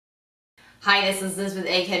Hi, this is Liz with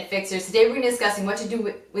Egghead Fixers. Today we're going to be discussing what to do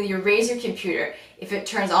with your Razer computer if it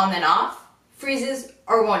turns on then off, freezes,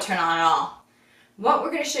 or won't turn on at all. What we're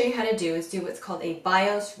going to show you how to do is do what's called a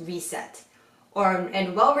BIOS reset.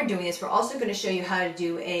 And while we're doing this, we're also going to show you how to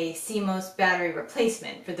do a Cmos battery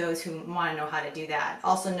replacement for those who want to know how to do that,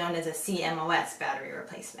 also known as a Cmos battery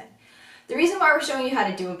replacement. The reason why we're showing you how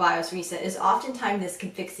to do a BIOS reset is oftentimes this can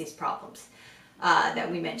fix these problems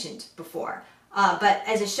that we mentioned before. But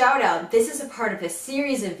as a shout out, this is a part of a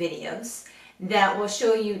series of videos that will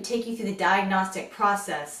take you through the diagnostic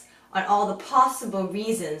process on all the possible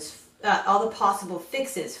reasons, all the possible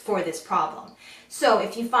fixes for this problem. So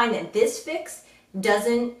if you find that this fix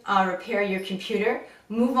doesn't repair your computer,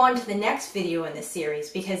 move on to the next video in this series,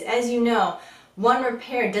 because as you know, one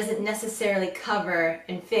repair doesn't necessarily cover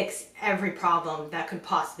and fix every problem that could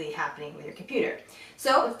possibly be happening with your computer.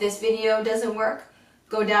 So if this video doesn't work,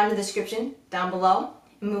 go down to the description down below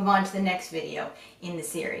and move on to the next video in the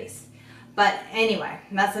series. But anyway,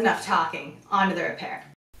 that's enough talking. On to the repair.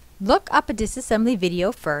 Look up a disassembly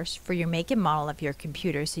video first for your make and model of your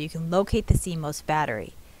computer so you can locate the Cmos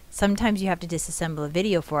battery. Sometimes you have to disassemble a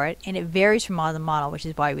video for it, and it varies from model to model, which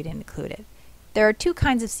is why we didn't include it. There are two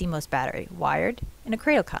kinds of Cmos battery, wired and a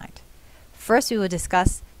cradle kind. First we will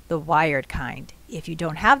discuss the wired kind. If you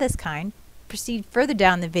don't have this kind, proceed further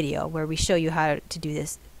down the video where we show you how to do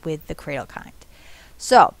this with the cradle kind.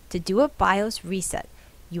 So, to do a BIOS reset,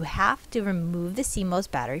 you have to remove the Cmos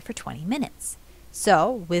battery for 20 minutes.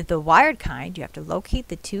 So, with the wired kind, you have to locate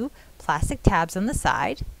the two plastic tabs on the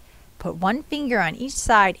side, put one finger on each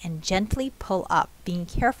side and gently pull up, being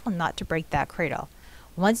careful not to break that cradle.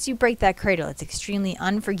 Once you break that cradle, it's extremely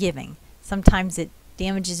unforgiving. Sometimes it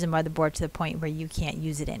damages the motherboard to the point where you can't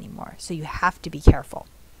use it anymore, so you have to be careful.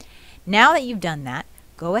 Now that you've done that,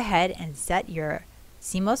 go ahead and set your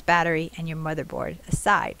Cmos battery and your motherboard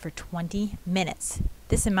aside for 20 minutes.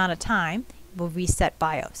 This amount of time will reset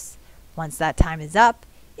BIOS. Once that time is up,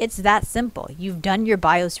 it's that simple. You've done your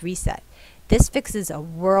BIOS reset. This fixes a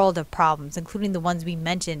world of problems, including the ones we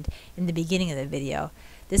mentioned in the beginning of the video.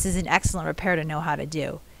 This is an excellent repair to know how to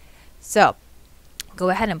do. So, go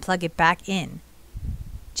ahead and plug it back in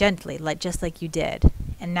gently, just like you did.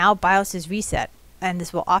 And now BIOS is reset, and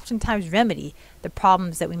this will oftentimes remedy the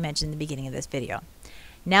problems that we mentioned in the beginning of this video.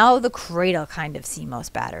 Now the cradle kind of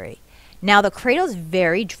Cmos battery. Now the cradles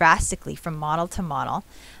vary drastically from model to model.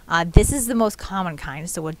 This is the most common kind,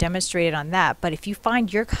 so we'll demonstrate it on that. But if you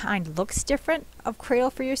find your kind looks different of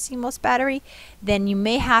cradle for your Cmos battery, then you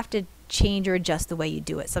may have to change or adjust the way you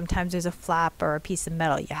do it. Sometimes there's a flap or a piece of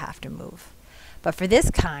metal you have to move. But for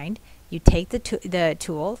this kind, you take the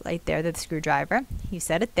tool right there, the screwdriver, you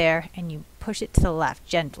set it there, and you push it to the left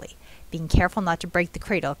gently, being careful not to break the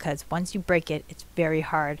cradle, because once you break it, it's very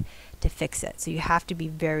hard to fix it. So you have to be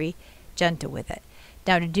very gentle with it.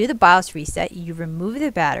 Now to do the BIOS reset, you remove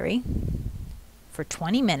the battery for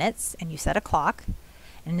 20 minutes and you set a clock,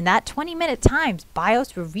 and in that 20-minute time,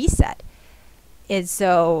 BIOS will reset. And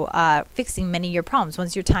so fixing many of your problems.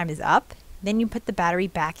 Once your time is up, then you put the battery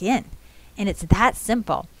back in, and it's that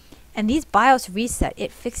simple. And these BIOS reset,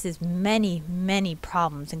 it fixes many, many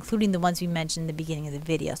problems, including the ones we mentioned in the beginning of the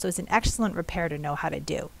video. So it's an excellent repair to know how to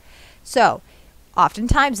do. So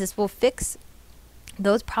oftentimes this will fix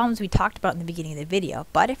those problems we talked about in the beginning of the video.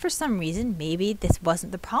 But if for some reason maybe this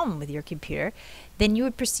wasn't the problem with your computer, then you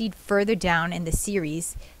would proceed further down in the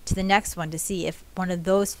series to the next one to see if one of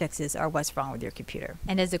those fixes are what's wrong with your computer.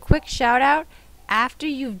 And as a quick shout out, after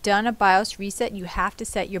you've done a BIOS reset, you have to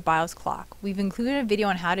set your BIOS clock. We've included a video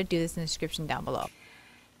on how to do this in the description down below.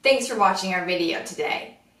 Thanks for watching our video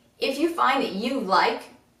today. If you find that you like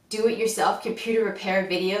do-it-yourself computer repair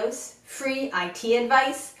videos, free IT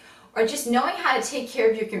advice, or just knowing how to take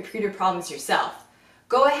care of your computer problems yourself,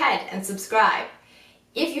 go ahead and subscribe.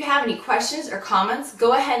 If you have any questions or comments,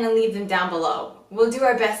 go ahead and leave them down below. We'll do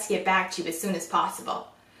our best to get back to you as soon as possible.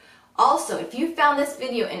 Also, if you found this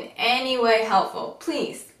video in any way helpful,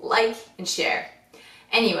 please like and share.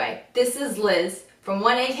 Anyway, this is Liz from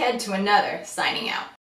one egghead to another, signing out.